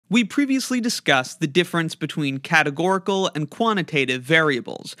We previously discussed the difference between categorical and quantitative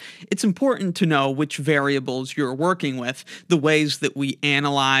variables. It's important to know which variables you're working with. The ways that we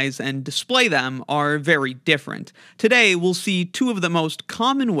analyze and display them are very different. Today, we'll see two of the most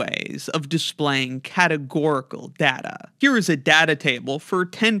common ways of displaying categorical data. Here is a data table for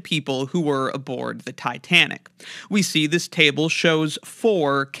 10 people who were aboard the Titanic. We see this table shows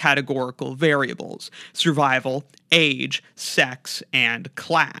 4 categorical variables: survival, age, sex, and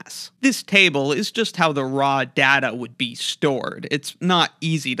class. This table is just how the raw data would be stored. It's not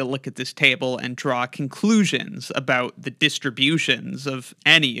easy to look at this table and draw conclusions about the distributions of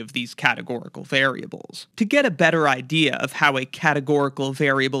any of these categorical variables. To get a better idea of how a categorical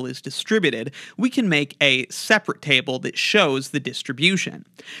variable is distributed, we can make a separate table that shows the distribution.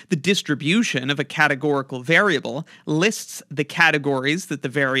 The distribution of a categorical variable lists the categories that the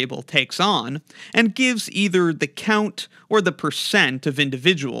variable takes on and gives either the count or the percent of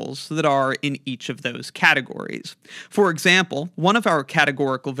individuals that are in each of those categories. For example, one of our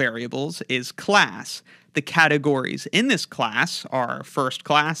categorical variables is class. The categories in this class are first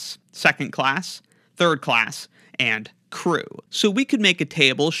class, second class, third class, and crew. So we could make a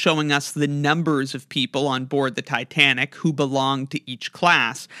table showing us the numbers of people on board the Titanic who belong to each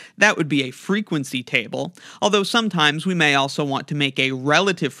class. That would be a frequency table, although sometimes we may also want to make a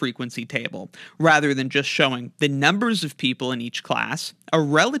relative frequency table. Rather than just showing the numbers of people in each class, a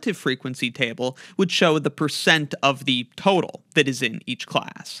relative frequency table would show the percent of the total that is in each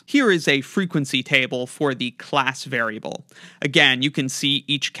class. Here is a frequency table for the class variable. Again, you can see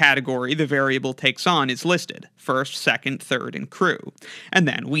each category the variable takes on is listed: first, second, third, and crew. And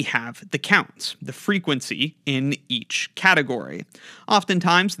then we have the counts, the frequency in each category.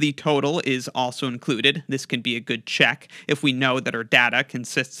 Oftentimes, the total is also included. This can be a good check. If we know that our data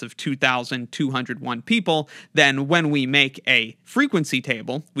consists of 2,201 people, then when we make a frequency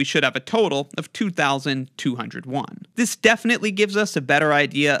table, we should have a total of 2,201. This definitely gives us a better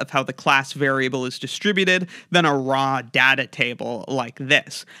idea of how the class variable is distributed than a raw data table like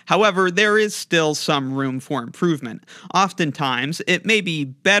this. However, there is still some room for improvement. Oftentimes, it may be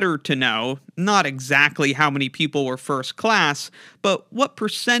better to know not exactly how many people were first class, but what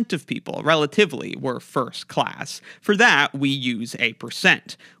percent of people, relatively, were first class. For that, we use a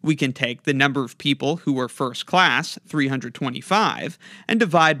percent. We can take the number of people who were first class, 325, and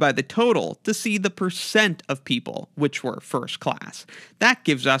divide by the total to see the percent of people which were first class. That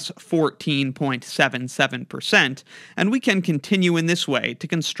gives us 14.77%, and we can continue in this way to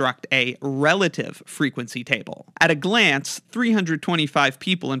construct a relative frequency table. At a glance, 325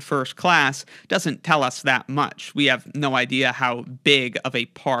 people in first class doesn't tell us that much. We have no idea how big of a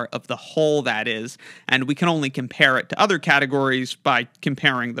part of the whole that is, and we can only compare it to other categories by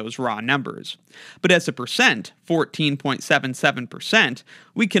comparing those raw numbers. But as a percent, 14.77%,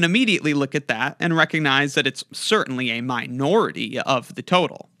 we can immediately look at that and recognize that it's certainly a minority of the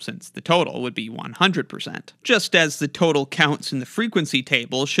total, since the total would be 100%. Just as the total counts in the frequency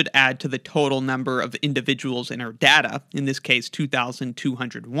table should add to the total number of individuals in our data, in this case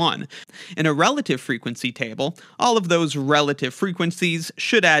 2,201, in a relative frequency table, all of those relative frequencies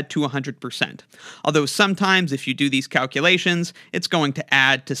should add to 100%. Although sometimes if you do these calculations, it's going to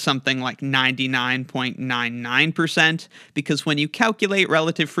add to something like 99.99%, because when you calculate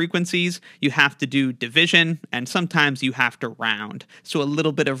relative frequencies, you have to do division, and sometimes you have to round. So a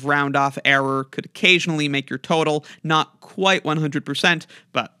little bit of round-off error could occasionally make your total not quite 100%,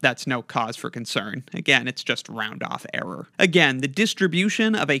 but that's no cause for concern. Again, it's just round-off error. Again, the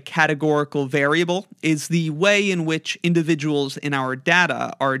distribution of a categorical variable is the way in which individuals in our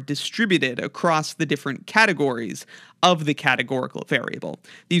data are distributed across the different categories of the categorical variable.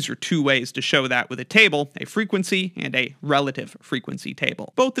 These are two ways to show that with a table: a frequency and a relative frequency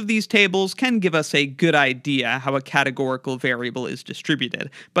table. Both of these tables can give us a good idea how a categorical variable is distributed,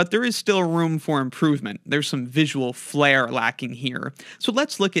 but there is still room for improvement. There's some visual flair lacking here. So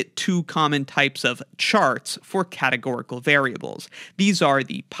let's look at two common types of charts for categorical variables. These are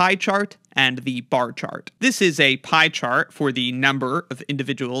the pie chart and the bar chart. This is a pie chart for the number of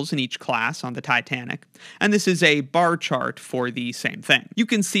individuals in each class on the Titanic, and this is a bar chart for the same thing. You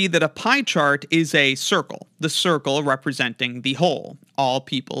can see that a pie chart is a circle, the circle representing the whole, all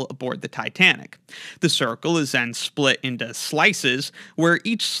people aboard the Titanic. The circle is then split into slices, where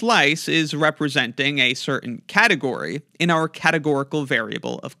each slice is representing a certain category in our categorical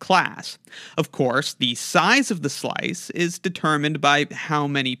variable of class. Of course, the size of the slice is determined by how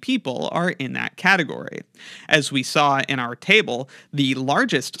many people are in that category. As we saw in our table, the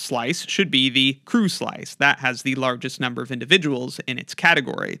largest slice should be the crew slice. That has the largest number of individuals in its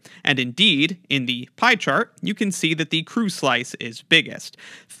category. And indeed, in the pie chart, you can see that the crew slice is biggest.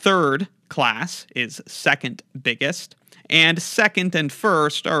 Third class is second biggest, and second and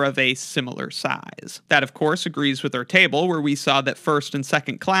first are of a similar size. That, of course, agrees with our table where we saw that first and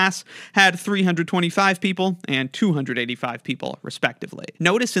second class had 325 people and 285 people, respectively.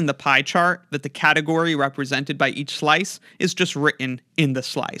 Notice in the pie chart that the category represented by each slice is just written in the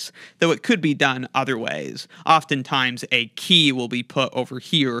slice, though it could be done other ways. Oftentimes, a key will be put over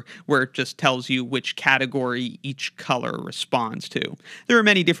here where it just tells you which category each color responds to. There are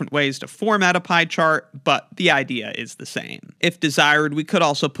many different ways to format a pie chart, but the idea is the same. If desired, we could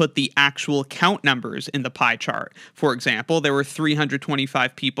also put the actual count numbers in the pie chart. For example, there were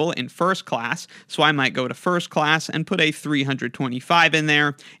 325 people in first class, so I might go to first class and put a 325 in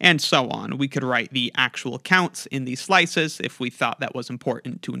there, and so on. We could write the actual counts in these slices if we thought that was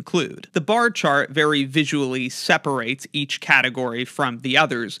important to include. The bar chart very visually separates each category from the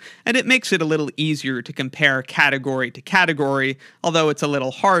others, and it makes it a little easier to compare category to category, although it's a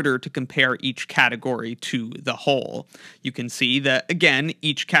little harder to compare each category to the whole. You can see that, again,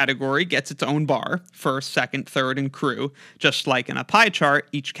 each category gets its own bar, first, second, third, and crew. Just like in a pie chart,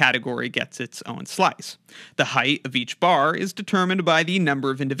 each category gets its own slice. The height of each bar is determined by the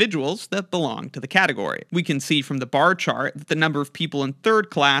number of individuals that belong to the category. We can see from the bar chart that the number of people in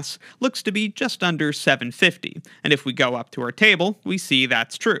third class looks to be just under 750, and if we go up to our table, we see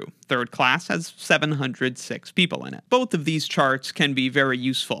that's true. Third class has 706 people in it. Both of these charts can be very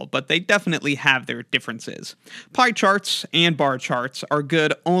useful, but they definitely have their differences. Pie charts and bar charts are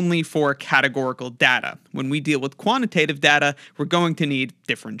good only for categorical data. When we deal with quantitative data, we're going to need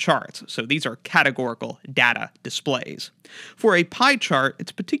different charts, so these are categorical data displays. For a pie chart,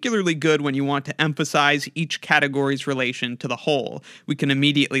 it's particularly good when you want to emphasize each category's relation to the whole. We can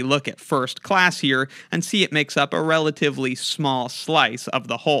immediately look at first class here and see it makes up a relatively small slice of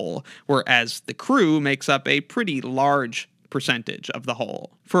the whole, whereas the crew makes up a pretty large percentage of the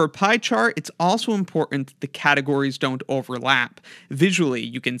whole. For a pie chart, it's also important that the categories don't overlap. Visually,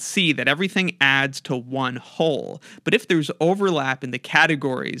 you can see that everything adds to one whole, but if there's overlap in the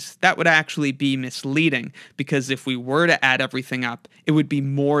categories, that would actually be misleading, because if we were to add everything up, it would be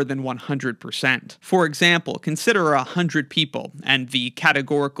more than 100%. For example, consider 100 people and the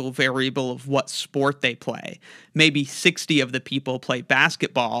categorical variable of what sport they play. Maybe 60 of the people play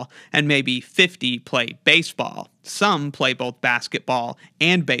basketball, and maybe 50 play baseball. Some play both basketball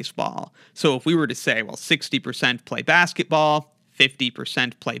and baseball. So if we were to say, well, 60% play basketball,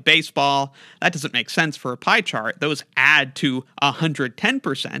 50% play baseball, that doesn't make sense for a pie chart. Those add to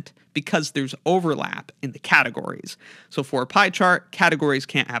 110% because there's overlap in the categories. So for a pie chart, categories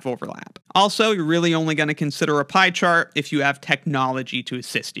can't have overlap. Also, you're really only going to consider a pie chart if you have technology to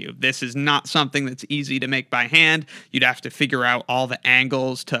assist you. This is not something that's easy to make by hand. You'd have to figure out all the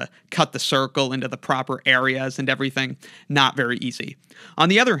angles to cut the circle into the proper areas and everything. Not very easy. On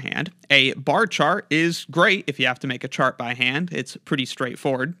the other hand, a bar chart is great if you have to make a chart by hand. It's pretty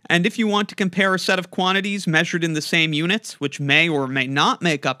straightforward. And if you want to compare a set of quantities measured in the same units, which may or may not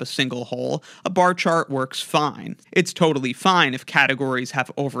make up a single whole, a bar chart works fine. It's totally fine if categories have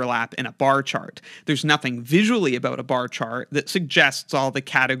overlap in a bar chart. There's nothing visually about a bar chart that suggests all the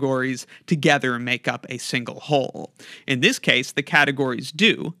categories together make up a single whole. In this case, the categories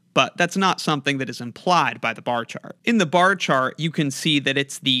do, but that's not something that is implied by the bar chart. In the bar chart, you can see that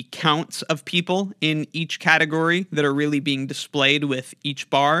it's the counts of people in each category that are really being displayed with each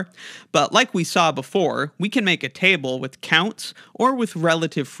bar. But like we saw before, we can make a table with counts or with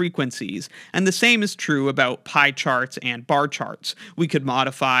relative frequencies, and the same is true about pie charts and bar charts. We could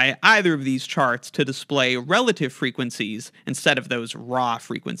modify either of these charts to display relative frequencies instead of those raw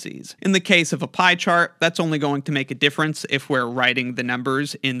frequencies. In the case of a pie chart, that's only going to make a difference if we're writing the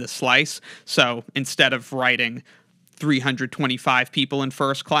numbers in the slice. So instead of writing 325 people in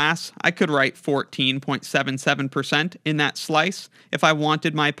first class, I could write 14.77% in that slice if I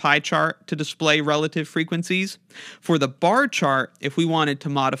wanted my pie chart to display relative frequencies. For the bar chart, if we wanted to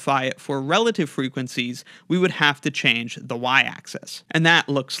modify it for relative frequencies, we would have to change the y-axis. And that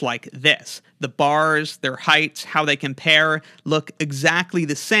looks like this. The bars, their heights, how they compare, look exactly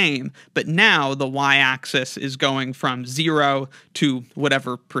the same, but now the y-axis is going from 0 to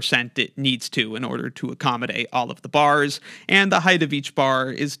whatever percent it needs to in order to accommodate all of the bars. bars, and the height of each bar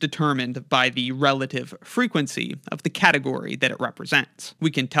is determined by the relative frequency of the category that it represents.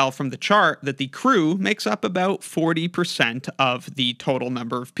 We can tell from the chart that the crew makes up about 40% of the total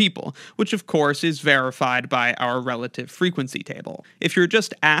number of people, which of course is verified by our relative frequency table. If you're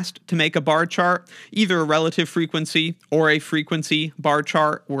just asked to make a bar chart, either a relative frequency or a frequency bar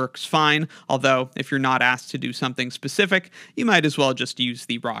chart works fine, although if you're not asked to do something specific, you might as well just use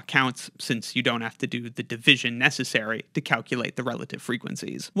the raw counts since you don't have to do the division necessary to calculate the relative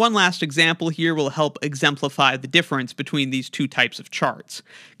frequencies. One last example here will help exemplify the difference between these two types of charts.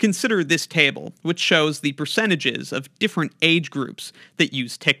 Consider this table, which shows the percentages of different age groups that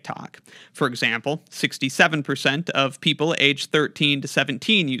use TikTok. For example, 67% of people aged 13 to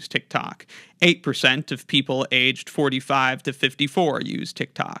 17 use TikTok. 8% of people aged 45 to 54 use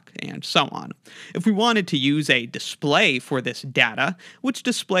TikTok, and so on. If we wanted to use a display for this data, which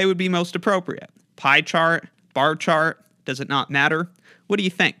display would be most appropriate? Pie chart? Bar chart? Does it not matter? What do you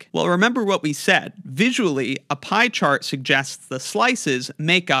think? Well, remember what we said. Visually, a pie chart suggests the slices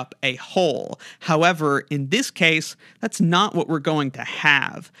make up a whole. However, in this case, that's not what we're going to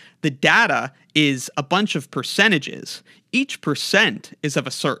have. The data is a bunch of percentages. Each percent is of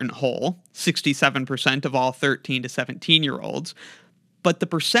a certain whole, 67% of all 13 to 17-year-olds, but the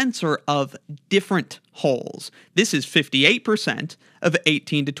percents are of different wholes. This is 58% of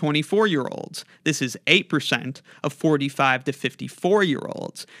 18 to 24-year-olds. This is 8% of 45 to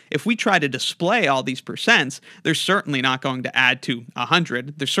 54-year-olds. If we try to display all these percents, they're certainly not going to add to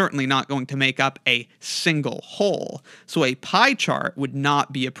 100. They're certainly not going to make up a single whole. So a pie chart would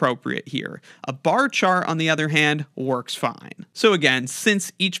not be appropriate here. A bar chart, on the other hand, works fine. So again,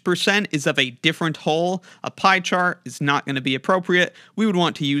 since each percent is of a different whole, a pie chart is not going to be appropriate. We would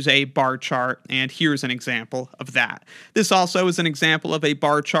want to use a bar chart, and here's an example of that. This also is an example of a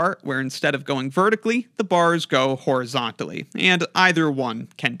bar chart where instead of going vertically, the bars go horizontally, and either one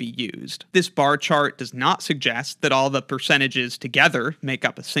can be used. This bar chart does not suggest that all the percentages together make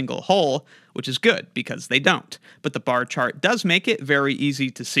up a single whole, which is good because they don't. But the bar chart does make it very easy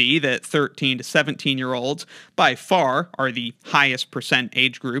to see that 13 to 17-year-olds by far are the highest percent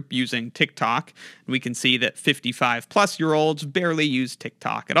age group using TikTok. We can see that 55-plus-year-olds barely use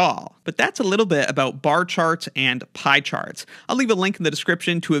TikTok at all. But that's a little bit about bar charts and pie charts. I'll leave a link in the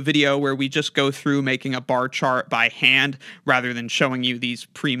description to a video where we just go through making a bar chart by hand rather than showing you these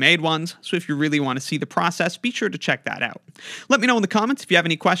pre-made ones. So if you really want to see the process, be sure to check that out. Let me know in the comments if you have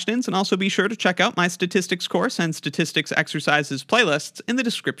any questions, and also be sure to check out my statistics course and statistics exercises playlists in the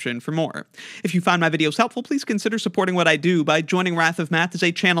description for more. If you found my videos helpful, please consider supporting what I do by joining Wrath of Math as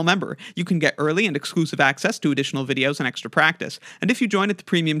a channel member. You can get early and exclusive access to additional videos and extra practice. And if you join at the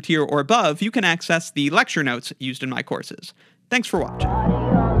premium tier or above, you can access the lecture notes used in my courses. Thanks for watching.